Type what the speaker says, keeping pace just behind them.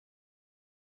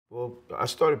Well, I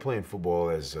started playing football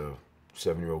as a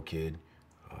 7-year-old kid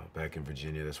back in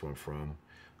Virginia. That's where I'm from.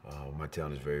 My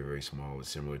town is very, very small. It's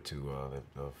similar to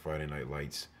the Friday Night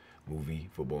Lights movie,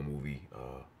 football movie.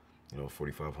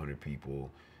 4,500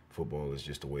 people. Football is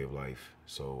just a way of life.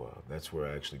 So that's where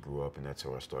I actually grew up, and that's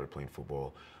how I started playing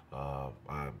football.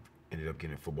 I ended up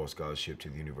getting a football scholarship to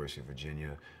the University of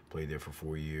Virginia. Played there for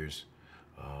 4 years.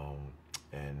 Um,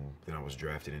 and then I was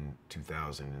drafted in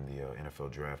 2000 in the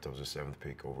NFL draft. I was the seventh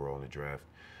pick overall in the draft.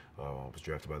 I was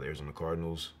drafted by the Arizona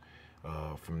Cardinals.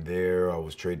 From there, I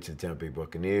was traded to the Tampa Bay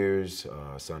Buccaneers,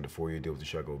 signed a 4-year deal with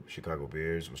the Chicago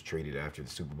Bears, was traded after the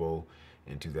Super Bowl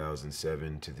in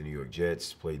 2007 to the New York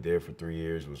Jets, played there for 3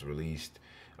 years, was released,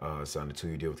 signed a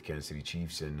 2-year deal with the Kansas City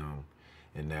Chiefs, and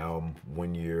now I'm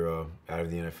 1 year out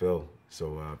of the NFL.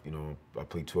 So, I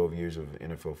played 12 years of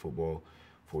NFL football,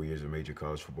 4 years of major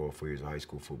college football, 4 years of high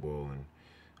school football, and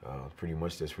that's pretty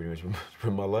much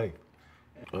been my life.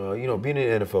 Being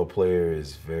an NFL player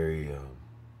is it's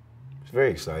very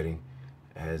exciting.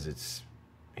 It has its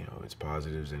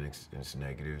positives and its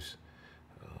negatives.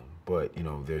 But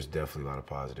there's definitely a lot of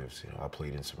positives. I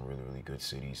played in some really, really good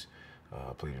cities.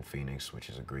 I played in Phoenix, which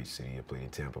is a great city. I played in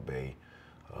Tampa Bay,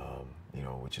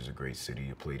 which is a great city.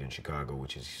 I played in Chicago,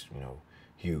 which is,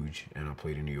 huge. And I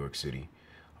played in New York City.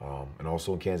 And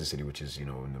also in Kansas City, which is, in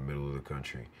the middle of the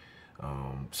country.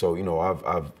 So,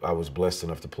 I was blessed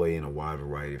enough to play in a wide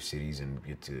variety of cities and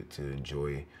get to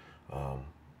enjoy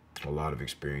a lot of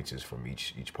experiences from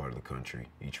each part of the country,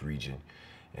 each region.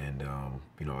 And,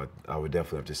 I would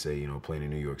definitely have to say, playing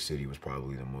in New York City was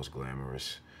probably the most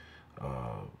glamorous,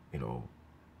 you know,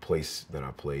 place that I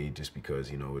played just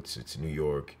because, it's New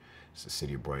York, it's a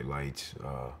city of bright lights,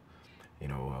 you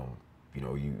know,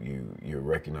 you're a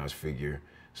recognized figure.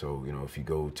 So, if you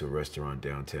go to a restaurant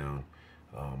downtown,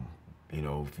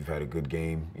 if you've had a good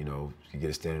game, you get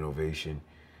a standing ovation.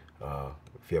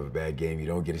 If you have a bad game, you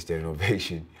don't get a standing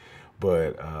ovation.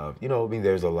 But,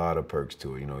 there's a lot of perks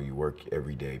to it. You work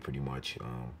every day pretty much,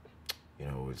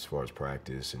 as far as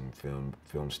practice and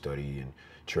film study and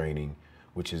training,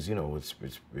 which is,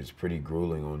 it's pretty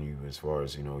grueling on you as far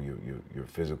as, your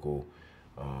physical,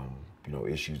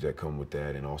 issues that come with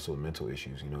that, and also mental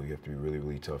issues. You have to be really,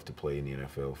 really tough to play in the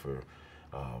NFL for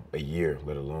a year,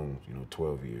 let alone,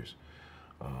 12 years.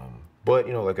 But,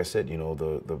 like I said,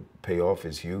 the payoff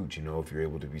is huge, if you're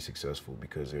able to be successful,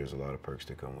 because there's a lot of perks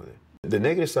that come with it. The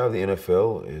negative side of the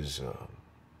NFL is,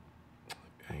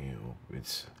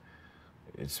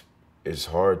 it's, it's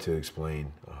hard to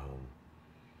explain.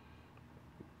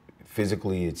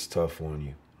 Physically, it's tough on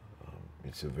you.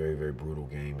 It's a very, very brutal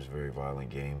game. It's a very violent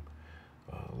game.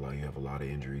 You have a lot of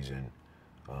injuries,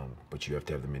 but you have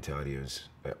to have the mentality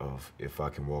of if I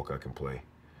can walk, I can play.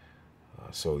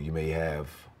 So you may have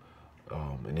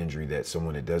an injury that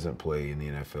someone that doesn't play in the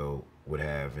NFL would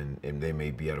have, and they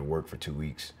may be out of work for 2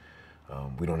 weeks.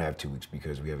 We don't have 2 weeks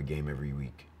because we have a game every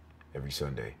week, every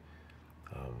Sunday.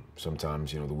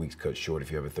 Sometimes, the week's cut short if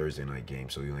you have a Thursday night game,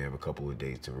 so you only have a couple of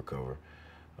days to recover.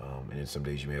 And then some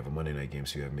days you may have a Monday night game,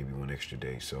 so you have maybe one extra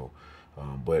day. So,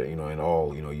 but, in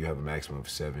all, you have a maximum of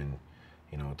 7,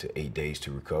 to 8 days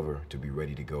to recover, to be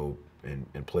ready to go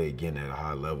and play again at a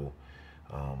high level.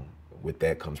 With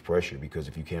that comes pressure, because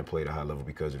if you can't play at a high level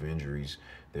because of injuries,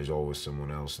 there's always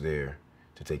someone else there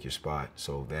to take your spot.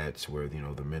 So that's where,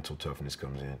 the mental toughness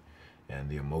comes in, and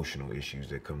the emotional issues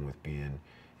that come with being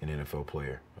an NFL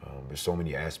player. There's so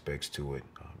many aspects to it,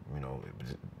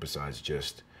 besides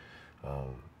just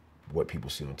what people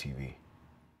see on TV.